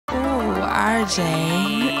RJ.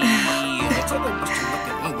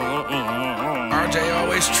 RJ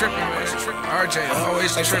always tripping, man. RJ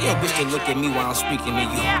always tripping. Your bitch to look at me while I'm speaking to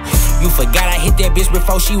you. You forgot I hit that bitch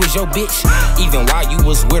before she was your bitch. Even while you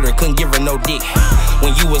was with her, couldn't give her no dick.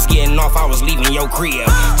 When you was getting off, I was leaving your crib,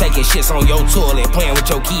 taking shits on your toilet, playing with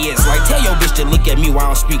your kids. Like, tell your bitch to look at me while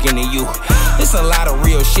I'm speaking to you. It's a lot of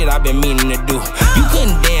real shit I've been meaning to do. You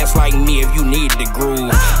couldn't dance like me if you needed the groove.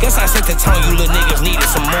 Guess I set the tone, you little niggas needed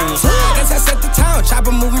some moves. Guess I set the tone,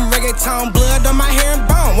 chopper moving reggaeton, blood on my hair and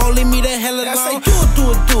bone, won't leave me the hell alone. I say do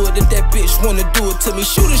it, if that bitch wanna do it to me.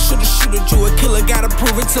 Shoot it, you a killer, gotta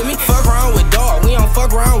prove it to me. Fuck around with dog, we don't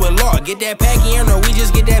fuck around with law. Get that pack in, or we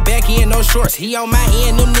just get that back in, no shorts. He on my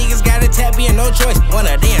end, them niggas gotta tap in, no choice.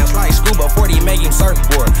 Wanna dance like Scuba 40, make him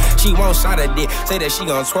surfboard. She won't shot a dick, say that she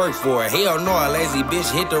gon' twerk for it. Hell no, a lazy bitch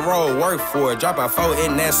hit the road, work for it. Drop a 4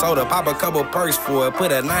 in that soda, pop a couple perks for it.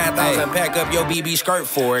 Put a 9,000 pack up your BB skirt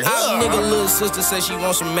for it. Hot nigga little sister said she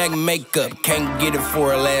wants some MAC makeup. Can't get it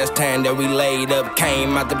for her last time that we laid up.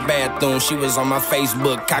 Came out the bathroom, she was on my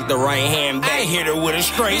Facebook. Cocked the right hand back, hit her with a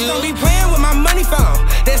straight look. Don't be playing with my money phone.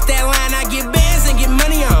 That's that line I get bands and get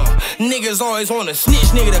money on. Niggas always wanna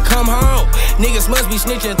snitch, nigga, to come home. Niggas must be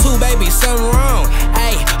snitching too, baby, something wrong.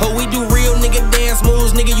 Ayy, oh, we do real nigga dance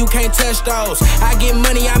moves, nigga, you can't touch those. I get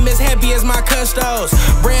money, I'm as happy as my custos.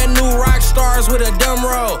 Brand new rock stars with a dumb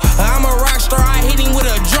roll. I'm a rock star, I hit him with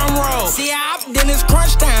a drum roll. See, I opted in it's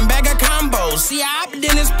crunch time, bag of combos. See, I opted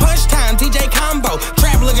in it's punch time, TJ combo.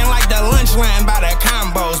 Trap looking like the lunch line by the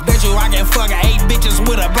combos. Bet you I can fuck 8 bitches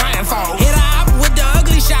with a blindfold. Hit a op with the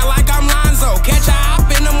ugly shot like I'm Lonzo. Catch a op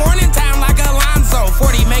in the morning time like Alonzo.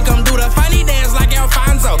 40 make them do the funny dance like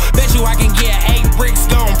Alfonso. Bet you I can get 8 bricks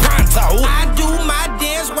gone pronto. I do my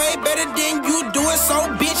dance way better than you do it, so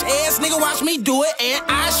bitch ass nigga watch me do it. And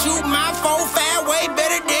I shoot my 4-5 way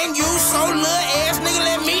better than you, so little ass nigga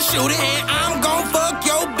let me shoot it. And I'm gon' fuck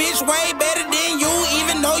your bitch way better than you,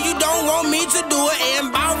 even though you don't want me to do it. And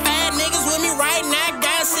about 5 niggas with me right now,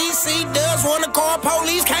 got CC does wanna call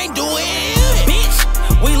police, can't do it. Bitch,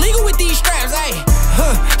 we legal with these straps, ayy.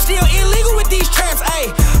 Still illegal with these traps, ayy.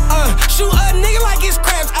 Shoot a nigga like it's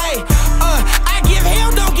craps, ayy. I give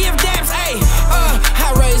hell, don't give daps, ayy.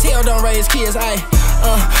 I raise hell, don't raise kids, ayy.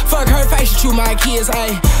 Fuck her face, shoot my kids,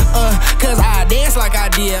 ayy. Cause I dance like I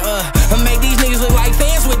did, make these niggas look like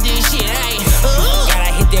fans with this shit, ayy.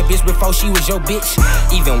 Gotta hit that bitch before she was your bitch.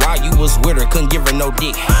 Even while you was with her, couldn't give her no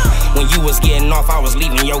dick. When you was getting off, I was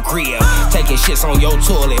leaving your crib, taking shits on your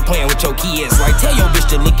toilet, playing with your kids. Like, tell your bitch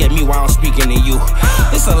to look at me while I'm speaking to you.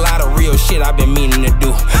 It's a lot of real shit I've been meaning to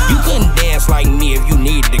do. You couldn't dance like me if you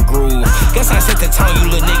needed the groove. Guess I set the tone,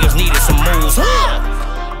 you little niggas needed some moves.